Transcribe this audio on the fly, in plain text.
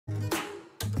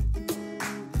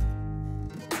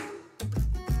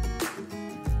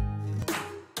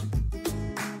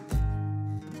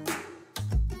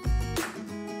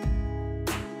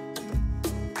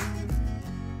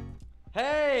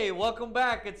Hey, welcome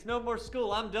back. It's no more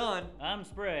school. I'm done. I'm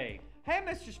Spray. Hey,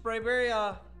 Mr.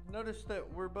 Sprayberry. Noticed that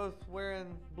we're both wearing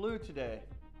blue today.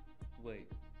 Wait,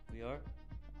 we are?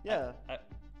 Yeah.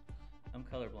 I'm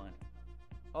colorblind.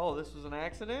 Oh, this was an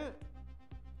accident?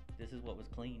 This is what was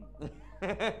clean.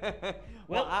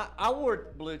 Well, I wore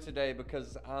blue today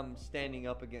because I'm standing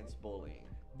up against bullying.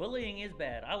 Bullying is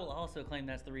bad. I will also claim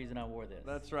that's the reason I wore this.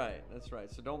 That's right. That's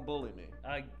right. So don't bully me.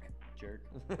 Jerk.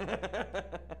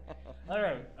 All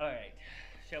right.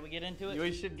 Shall we get into it?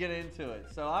 We should get into it.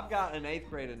 So I've got an 8th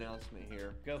grade announcement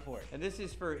here. Go for it. And this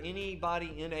is for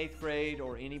anybody in 8th grade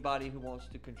or anybody who wants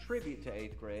to contribute to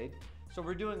 8th grade. So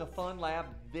we're doing a fun lab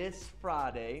this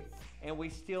Friday, and we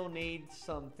still need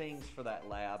some things for that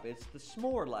lab. It's the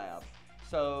s'more lab.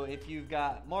 So if you've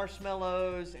got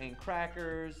marshmallows and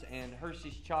crackers and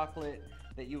Hershey's chocolate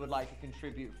that you would like to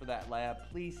contribute for that lab,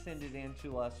 please send it in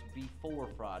to us before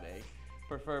Friday,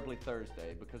 preferably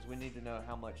Thursday, because we need to know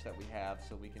how much that we have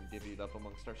so we can divvy it up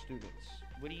amongst our students.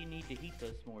 What do you need to heat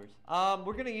those s'mores?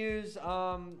 We're gonna use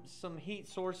some heat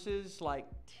sources like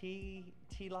tea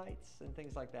lights and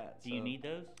things like that. Do you need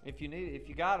those? If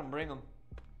you got them, bring them.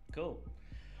 Cool.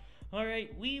 All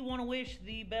right, we want to wish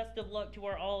the best of luck to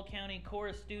our all-county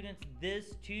chorus students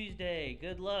this Tuesday.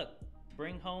 Good luck.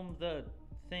 Bring home the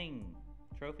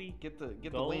trophy. Get the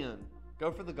win.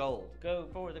 Go for the gold. Go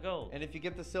for the gold. And if you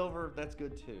get the silver, that's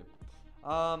good too.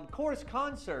 Chorus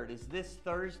concert is this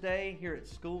Thursday here at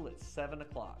school at 7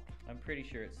 o'clock. I'm pretty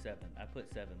sure it's 7. I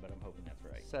put 7, but I'm hoping that's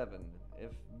right. 7.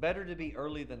 If better to be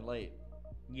early than late.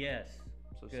 Yes.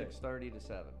 So good. 6:30 to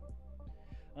 7.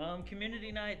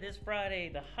 Community night this Friday.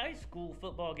 The high school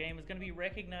football game is going to be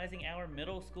recognizing our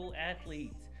middle school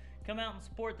athletes. Come out and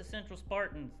support the Central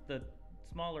Spartans, the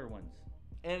smaller ones.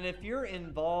 And if you're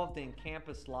involved in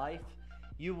campus life,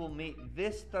 you will meet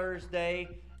this Thursday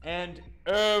and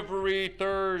every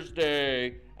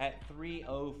Thursday at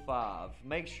 3:05.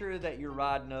 Make sure that your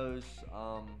ride knows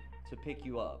to pick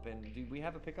you up. And do we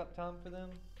have a pickup time for them?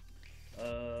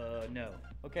 No.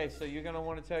 Okay, so you're going to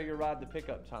want to tell your ride the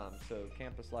pickup time. So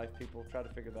campus life people, try to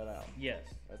figure that out. Yes.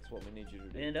 That's what we need you to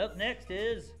do. And up next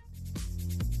is...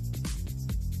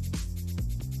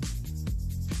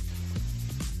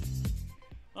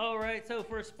 All right, so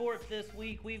for sports this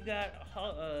week, we've got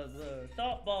the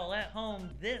softball at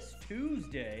home this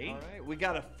Tuesday. All right, we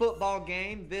got a football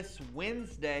game this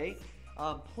Wednesday.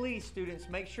 Please, students,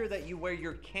 make sure that you wear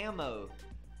your camo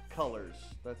colors.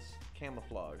 That's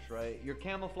camouflage, right? Your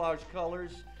camouflage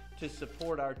colors to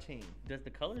support our team. Does the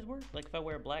colors work? Like if I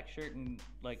wear a black shirt and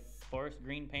like forest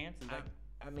green pants? Is that...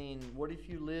 I mean, what if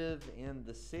you live in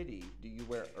the city? Do you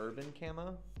wear urban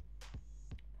camo?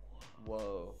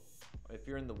 Whoa. If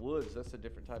you're in the woods, that's a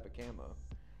different type of camo.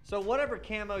 So whatever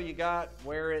camo you got,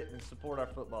 wear it and support our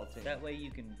football team. That way you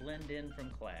can blend in from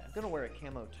class. I'm going to wear a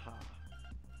camo tie.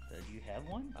 Do you have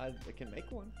one? I can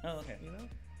make one. Oh, okay. You know?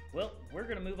 Well, we're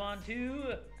going to move on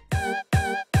to...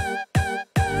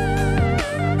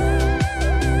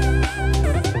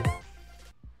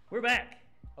 We're back.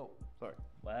 Oh, sorry.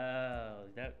 Wow,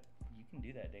 you can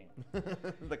do that, Dan.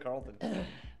 The Carlton.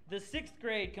 The 6th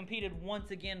grade competed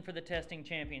once again for the testing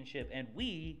championship, and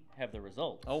we have the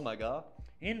results. Oh my God.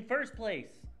 In first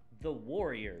place, the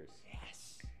Warriors.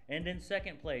 Yes. And in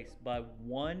second place, by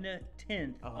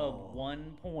 1/10 of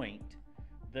 1 point,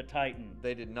 the Titans.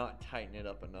 They did not tighten it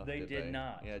up enough. They did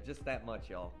not. Yeah, just that much,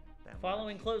 y'all.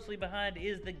 Following closely behind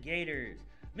is the Gators.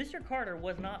 Mr. Carter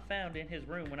was not found in his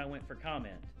room when I went for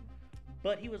comment,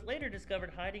 but he was later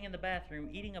discovered hiding in the bathroom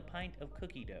eating a pint of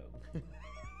cookie dough.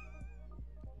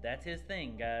 That's his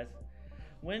thing, guys.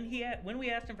 When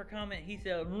we asked him for comment, he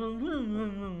said,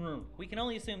 we can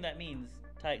only assume that means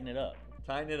tighten it up.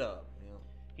 Tighten it up. Yeah.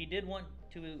 He did want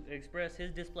to express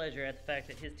his displeasure at the fact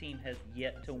that his team has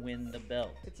yet to win the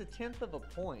belt. It's 1/10 of a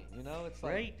point, you know? It's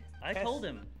like right? I told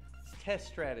him. It's test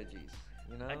strategies,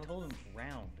 you know? I told him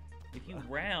round. If you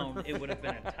round, it would have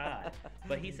been a tie.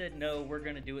 But he said, no, we're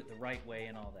going to do it the right way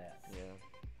and all that. Yeah.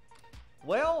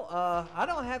 Well, I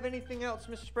don't have anything else,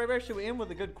 Mr. Sprayberry. Should we end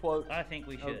with a good quote? I think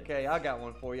we should. Okay, I got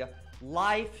one for you.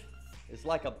 Life is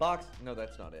like a box. No,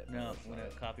 that's not it. No,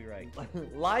 copyright.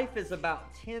 Life is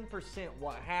about 10%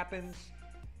 what happens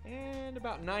and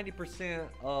about 90%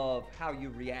 of how you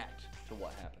react to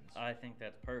what happens. I think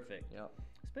that's perfect. Yep.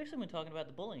 Especially when talking about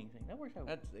the bullying thing. That works out.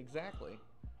 That's exactly.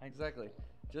 Exactly.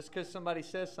 Just because somebody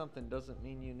says something doesn't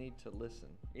mean you need to listen.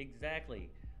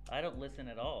 Exactly. I don't listen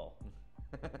at all.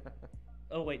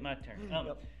 Oh, wait, my turn.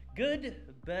 Yep. Good,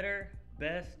 better,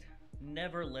 best,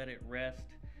 never let it rest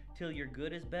till your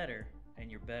good is better and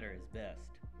your better is best.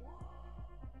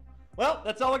 Well,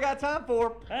 that's all we got time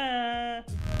for. Bye.